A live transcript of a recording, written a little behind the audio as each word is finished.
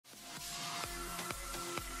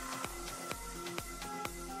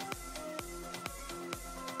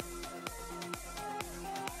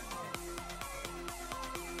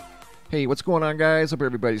Hey, what's going on, guys? Hope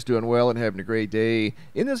everybody's doing well and having a great day.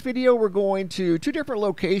 In this video, we're going to two different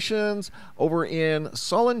locations over in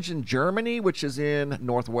Solingen, Germany, which is in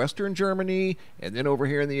northwestern Germany, and then over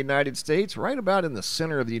here in the United States, right about in the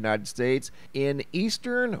center of the United States, in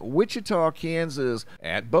eastern Wichita, Kansas.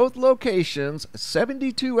 At both locations,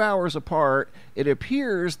 72 hours apart, it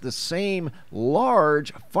appears the same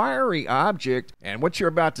large, fiery object, and what you're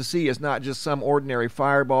about to see is not just some ordinary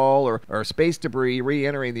fireball or space debris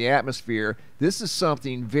re-entering the atmosphere. This is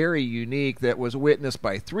something very unique that was witnessed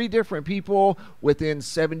by 3 different people within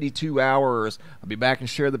 72 hours. I'll be back and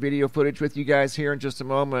share the video footage with you guys here in just a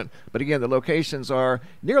moment. But again, the locations are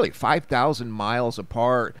nearly 5,000 miles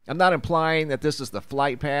apart. I'm not implying that this is the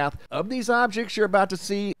flight path of these objects you're about to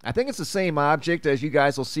see. I think it's the same object as you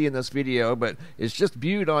guys will see in this video, but it's just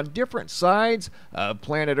viewed on different sides of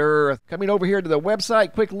planet Earth. Coming over here to the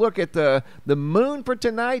website, quick look at the moon for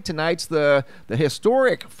tonight. Tonight's the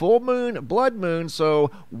historic full moon, blood moon,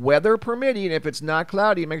 so weather permitting, if it's not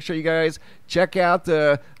cloudy, make sure you guys check out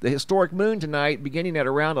the historic moon tonight beginning at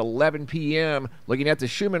around 11 p.m. Looking at the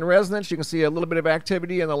Schumann resonance, you can see a little bit of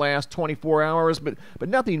activity in the last 24 hours, but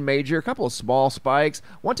nothing major. A couple of small spikes.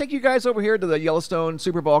 I want to take you guys over here to the Yellowstone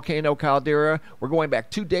supervolcano caldera. We're going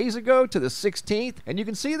back 2 days ago to the 16th, and you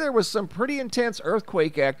can see there was some pretty intense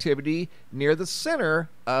earthquake activity near the center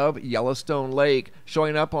of Yellowstone Lake,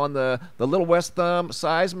 showing up on the Little West Thumb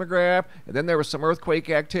seismograph. And then there was some earthquake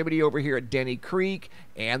activity over here at Denny Creek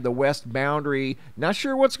and the west boundary. Not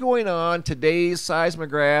sure what's going on. Today's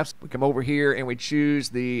seismographs, we come over here and we choose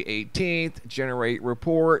the 18th, generate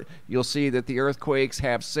report. You'll see that the earthquakes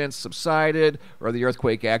have since subsided, or the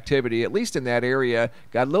earthquake activity, at least in that area.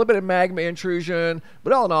 Got a little bit of magma intrusion,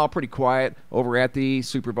 but all in all, pretty quiet over at the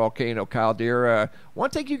supervolcano caldera. I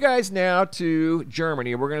want to take you guys now to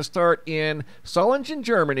Germany. We're going to start in Solingen,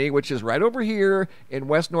 Germany, which is right over here in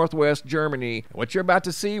west-northwest Germany. What you're about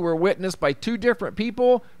to see were witnessed by 2 different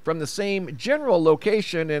people from the same general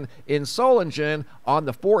location in Solingen on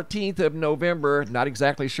the 14th of November. Not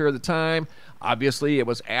exactly sure the time. Obviously, it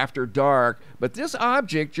was after dark. But this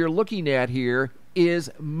object you're looking at here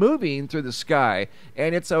is moving through the sky,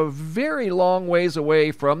 and it's a very long ways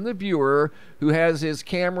away from the viewer, who has his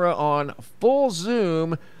camera on full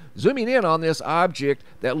zoom, zooming in on this object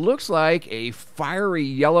that looks like a fiery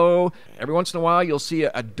yellow. Every once in a while you'll see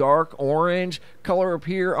a dark orange color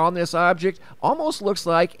appear on this object. Almost looks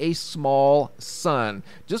like a small sun.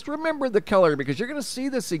 Just remember the color, because you're going to see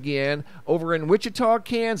this again over in Wichita,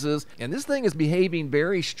 Kansas, and this thing is behaving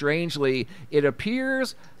very strangely. It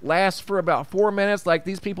appears, lasts for about 4 minutes like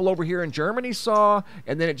these people over here in Germany saw,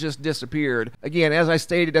 and then it just disappeared. Again, as I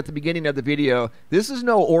stated at the beginning of the video, this is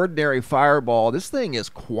no ordinary fireball. This thing is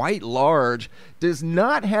quite large. Does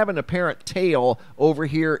not have an apparent tail over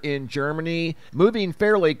here in Germany. Moving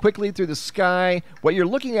fairly quickly through the sky. What you're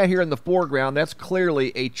looking at here in the foreground, that's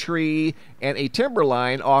clearly a tree and a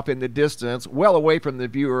timberline off in the distance, well away from the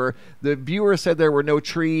viewer. The viewer said there were no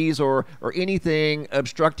trees or anything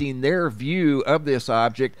obstructing their view of this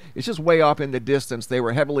object. It's just way off in the distance. They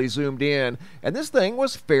were heavily zoomed in, and this thing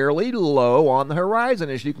was fairly low on the horizon,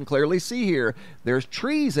 as you can clearly see here. There's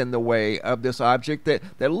trees in the way of this object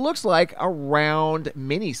that looks like a round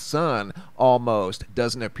mini sun almost.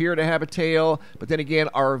 Doesn't appear to have a tail, but then again,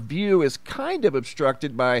 our view is kind of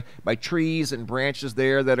obstructed by trees and branches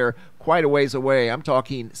there that are quite a ways away. I'm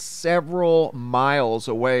talking several miles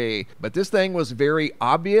away. But this thing was very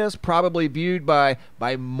obvious, probably viewed by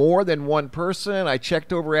more than one person. I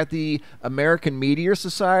checked over at the American Meteor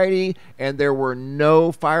Society, and there were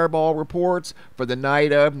no fireball reports for the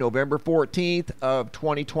night of November 14th of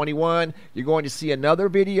 2021. You're going to see another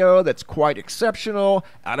video that's quite exceptional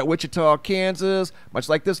out of Wichita, Kansas. Much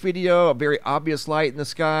like this video, a very obvious light in the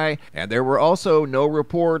sky. And there were also no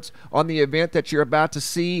reports on the event that you're about to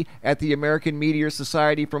see at the American Meteor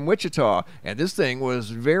Society from Wichita. And this thing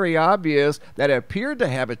was very obvious that it appeared to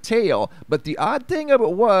have a tail. But the odd thing of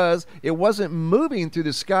it was, it wasn't moving through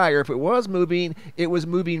the sky, or if it was moving, it was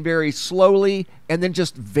moving very slowly and then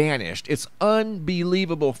just vanished. It's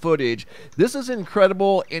unbelievable footage. This is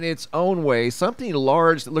incredible in its own way. Something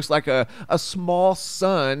large that looks like a small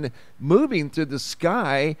sun moving through the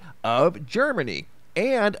sky of Germany.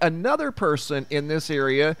 And another person in this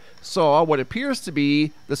area saw what appears to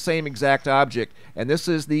be the same exact object. And this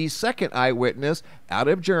is the second eyewitness out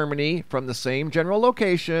of Germany from the same general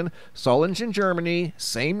location, Solingen, Germany,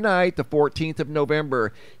 same night, the 14th of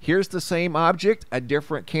November. Here's the same object, a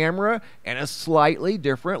different camera, and a slightly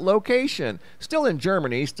different location. Still in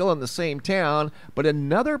Germany, still in the same town, but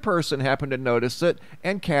another person happened to notice it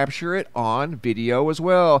and capture it on video as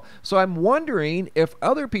well. So I'm wondering if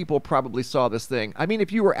other people probably saw this thing. I mean,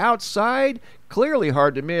 if you were outside, clearly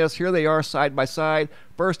hard to miss. Here they are side by side.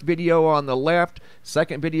 First video on the left,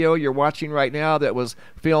 second video you're watching right now that was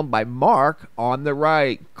filmed by Mark on the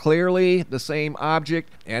right. Clearly the same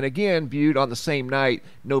object, and again viewed on the same night,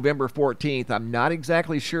 November 14th. I'm not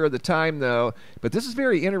exactly sure of the time though, but this is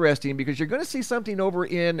very interesting because you're going to see something over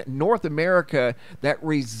in North America that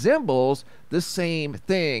resembles the same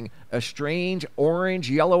thing. A strange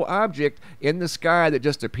orange-yellow object in the sky that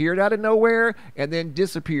just appeared out of nowhere and then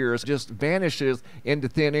disappears, just vanishes into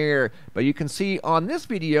thin air. But you can see on this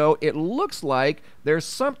video, it looks like there's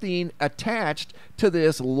something attached to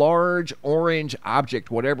this large orange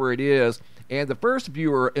object, whatever it is. And the first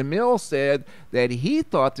viewer, Emil, said that he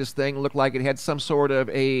thought this thing looked like it had some sort of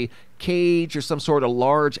a cage or some sort of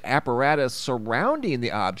large apparatus surrounding the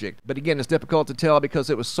object. But again, it's difficult to tell because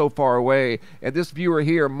it was so far away. And this viewer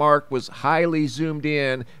here, Mark, was highly zoomed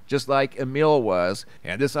in, just like Emil was.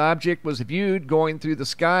 And this object was viewed going through the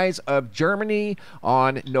skies of Germany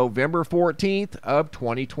on November 14th of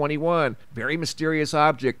 2021. Very mysterious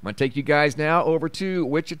object. I'm going to take you guys now over to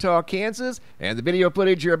Wichita, Kansas. And the video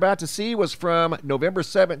footage you're about to see was from November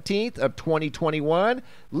 17th of 2021,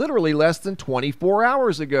 literally less than 24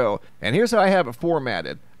 hours ago. And here's how I have it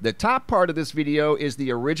formatted. The top part of this video is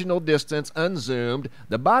the original distance unzoomed.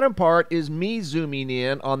 The bottom part is me zooming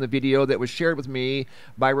in on the video that was shared with me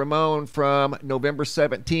by Ramon from November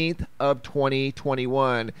 17th of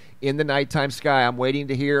 2021 in the nighttime sky. I'm waiting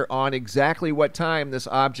to hear on exactly what time this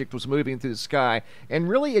object was moving through the sky. And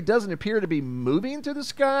really, it doesn't appear to be moving through the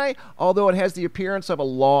sky, although it has the appearance of a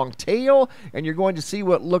long tail, and you're going to see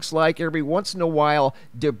what looks like every once in a while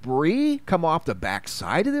debris come off the back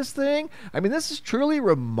side of this thing. I mean, this is truly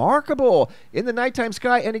remarkable in the nighttime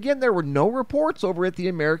sky. And again, there were no reports over at the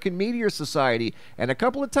American Meteor Society. And a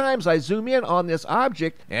couple of times I zoom in on this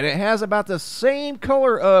object, and it has about the same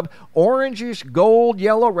color of orangish gold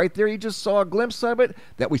yellow. Right there, you just saw a glimpse of it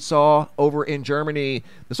that we saw over in Germany.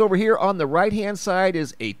 This over here on the right-hand side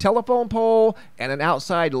is a telephone pole and an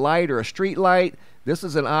outside light or a street light. This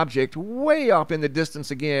is an object way off in the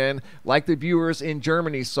distance again, like the viewers in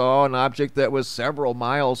Germany saw, an object that was several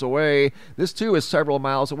miles away. This too is several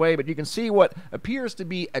miles away, but you can see what appears to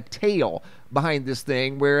be a tail behind this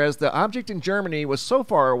thing, whereas the object in Germany was so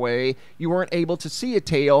far away you weren't able to see a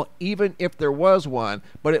tail even if there was one,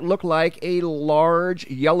 but it looked like a large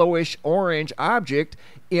yellowish orange object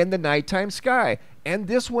in the nighttime sky. And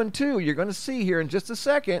this one too, you're going to see here in just a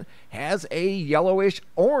second, has a yellowish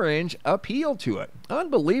orange appeal to it.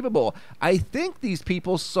 Unbelievable. I think these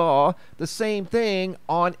people saw the same thing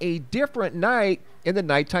on a different night in the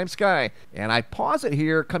nighttime sky. And I pause it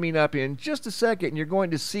here coming up in just a second, and you're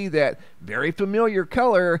going to see that very familiar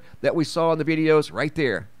color that we saw in the videos right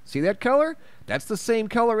there. See that color? That's the same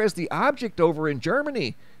color as the object over in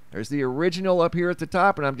Germany. There's the original up here at the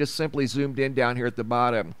top, and I'm just simply zoomed in down here at the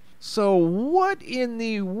bottom. So what in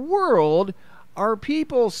the world are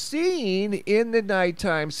people seeing in the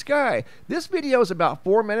nighttime sky? This video is about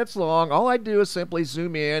 4 minutes long. All I do is simply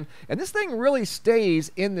zoom in, and this thing really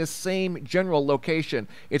stays in this same general location.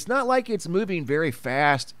 It's not like it's moving very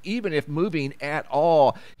fast, even if moving at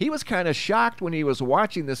all. He was kind of shocked when he was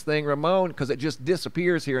watching this thing, Ramon, because it just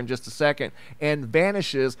disappears here in just a second and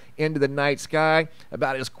vanishes into the night sky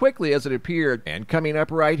about as quickly as it appeared. And coming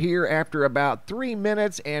up right here after about 3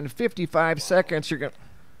 minutes and 55 seconds, you're going to...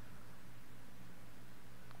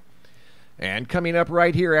 And coming up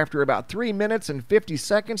right here after about 3 minutes and 50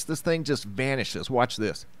 seconds, this thing just vanishes. Watch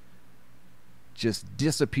this. Just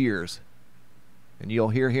disappears. And you'll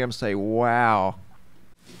hear him say, wow.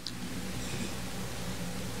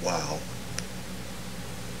 Wow.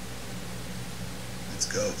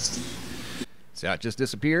 It's Ghost. See how it just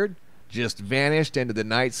disappeared? Just vanished into the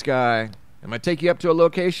night sky. I'm going to take you up to a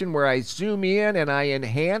location where I zoom in and I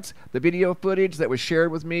enhance the video footage that was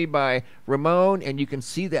shared with me by Ramon, and you can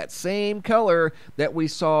see that same color that we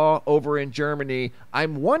saw over in Germany.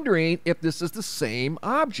 I'm wondering if this is the same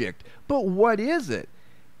object, but what is it?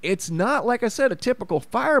 It's not, like I said, a typical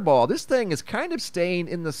fireball. This thing is kind of staying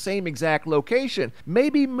in the same exact location,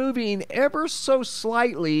 maybe moving ever so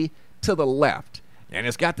slightly to the left. And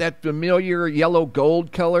it's got that familiar yellow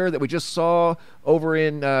gold color that we just saw over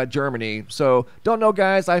in Germany. So, don't know,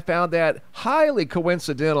 guys. I found that highly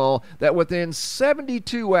coincidental that within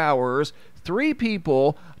 72 hours,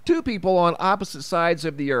 two people on opposite sides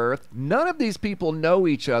of the earth, none of these people know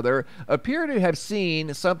each other, appear to have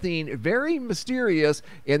seen something very mysterious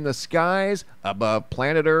in the skies above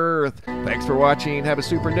planet Earth. Thanks for watching. Have a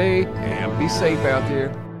super day, and be safe out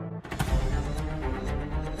there.